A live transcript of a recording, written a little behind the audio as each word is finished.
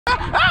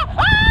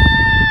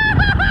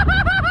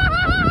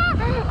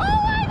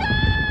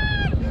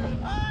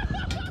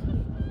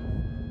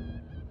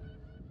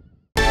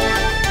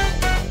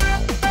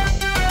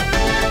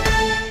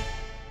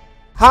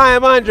Hi,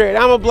 I'm Andre, and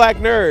I'm a black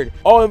nerd.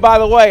 Oh, and by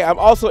the way, I'm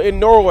also in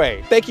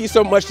Norway. Thank you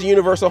so much to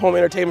Universal Home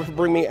Entertainment for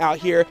bringing me out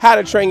here. How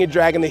to Train Your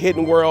Dragon: The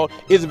Hidden World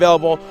is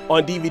available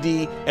on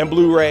DVD and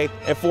Blu-ray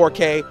and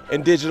 4K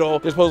and digital.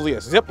 There's supposedly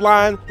a zip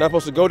line that I'm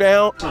supposed to go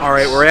down. All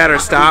right, we're at our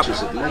stop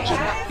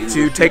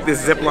to take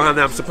this zip line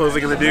that I'm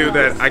supposedly gonna do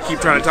that I keep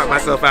trying to talk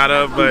myself out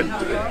of, but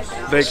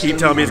they keep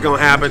telling me it's gonna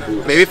happen.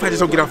 Maybe if I just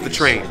don't get off the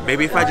train.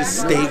 Maybe if I just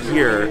stay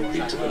here,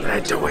 then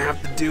I don't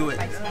have to do it.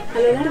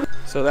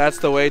 So that's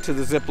the way to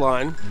the zip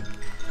line.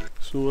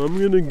 So I'm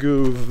gonna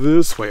go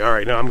this way. All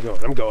right, now I'm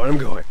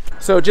going.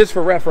 So just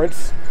for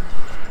reference,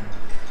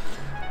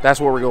 that's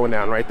where we're going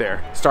down, right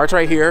there. Starts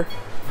right here,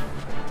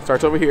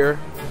 starts over here,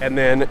 and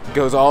then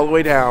goes all the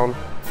way down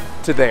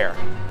to there.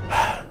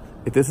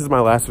 If this is my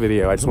last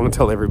video, I just want to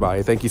tell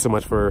everybody, thank you so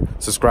much for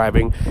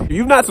subscribing. If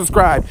you've not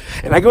subscribed,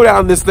 and I go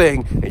down this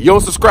thing, and you don't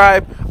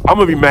subscribe, I'm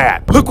gonna be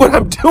mad. Look what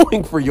I'm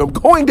doing for you. I'm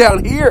going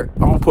down here.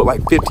 I'm gonna put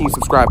like 15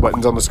 subscribe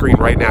buttons on the screen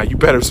right now. You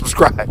better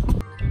subscribe.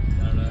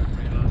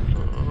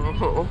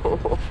 Oh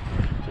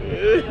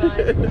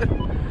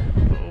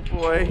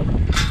boy.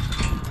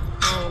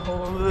 Oh,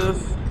 hold on to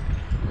this.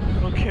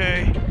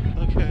 Okay.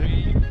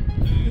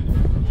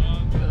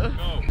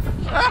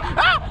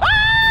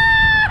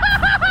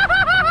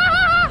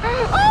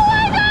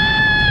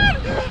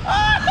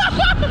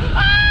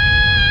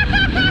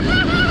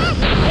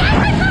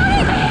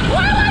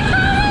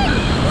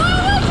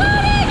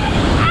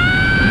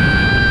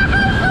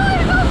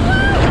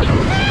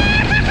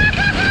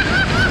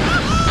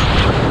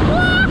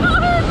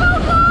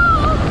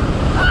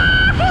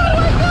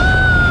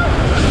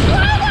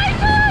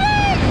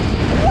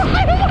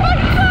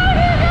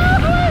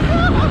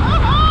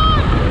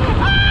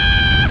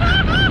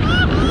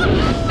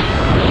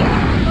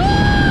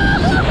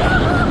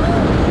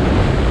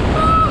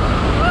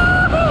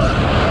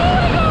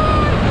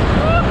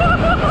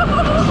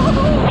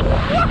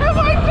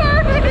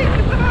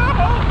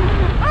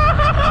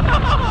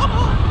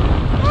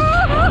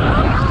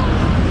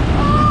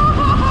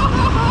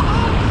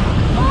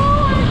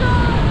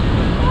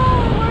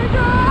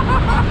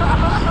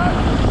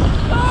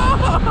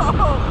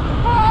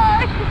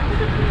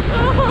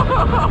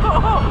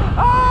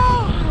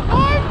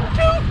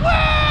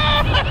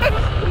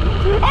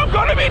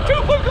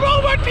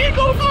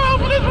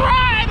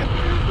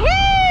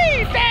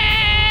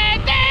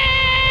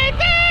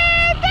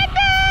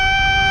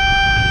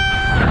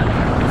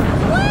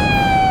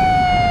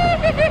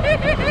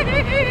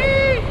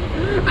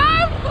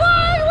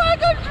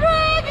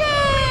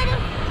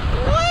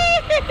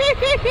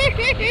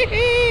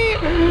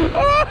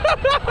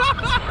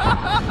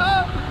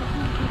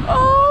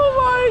 Oh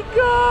my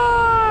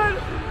God!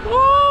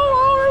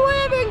 Oh, we're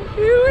landing!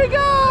 Here we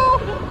go!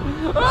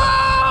 Oh!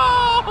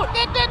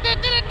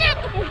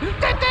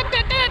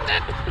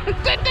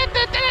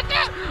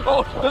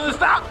 Oh, does it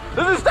stop?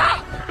 Does it stop?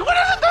 What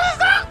is it? Does it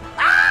stop?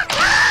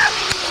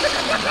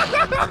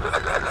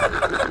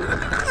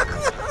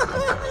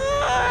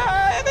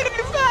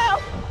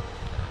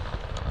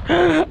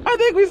 I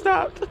think we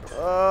stopped.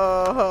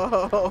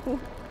 Oh.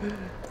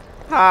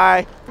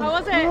 Hi. How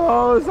was it?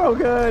 Oh, so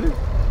good.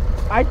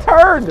 I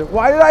turned.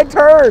 Why did I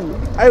turn?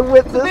 I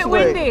went this way. It's a bit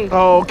windy.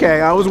 Oh,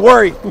 okay. I was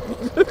worried.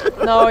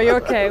 No,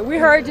 you're okay. We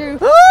heard you.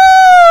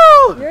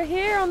 Woo! You're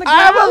here on the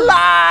ground. I'm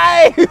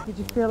alive. Did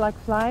you feel like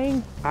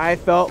flying? I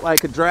felt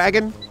like a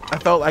dragon. I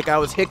felt like I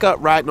was Hiccup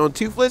riding on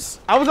Toothless.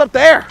 I was up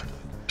there.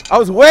 I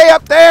was way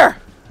up there.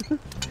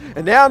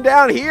 And now I'm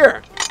down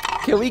here.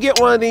 Can we get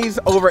one of these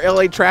over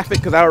LA traffic?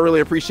 Because I don't really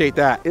appreciate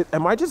that.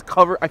 Am I just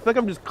covered? I feel like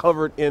I'm just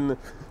covered in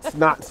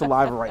snot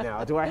saliva right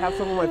now. Do I have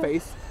some on my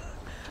face?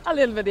 A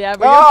little bit, yeah,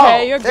 but you're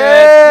okay. You're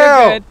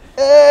good.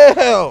 You're good.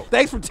 Ew.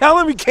 Thanks for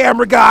telling me,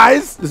 camera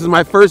guys. This is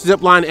my first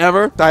zip line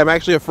ever. I'm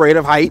actually afraid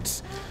of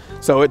heights.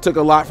 So it took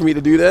a lot for me to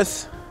do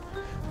this,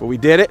 but we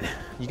did it.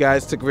 You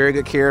guys took very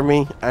good care of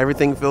me.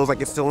 Everything feels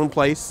like it's still in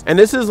place. And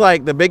this is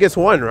like the biggest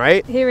one,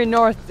 right? Here in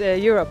North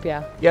Europe,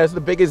 yeah. Yeah, it's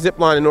the biggest zip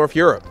line in North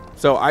Europe.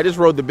 So I just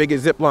rode the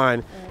biggest zip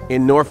line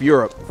in North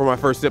Europe for my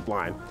first zip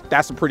line.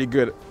 That's a pretty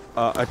good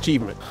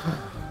achievement.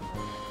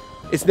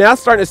 It's now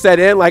starting to set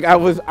in. Like I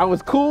was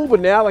cool, but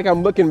now like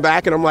I'm looking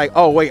back and I'm like,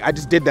 oh wait, I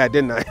just did that,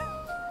 didn't I?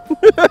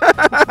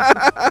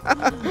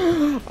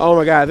 Oh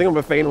my God, I think I'm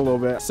gonna faint a little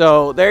bit.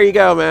 So there you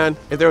go, man.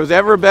 If there was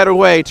ever a better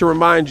way to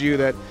remind you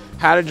that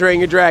How to Train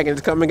Your Dragon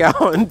is coming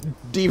out on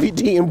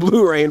DVD and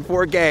Blu-ray and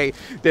 4K,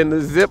 then the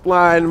zip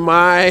line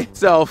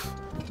myself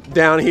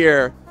down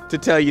here to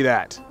tell you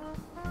that.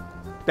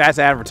 That's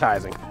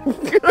advertising.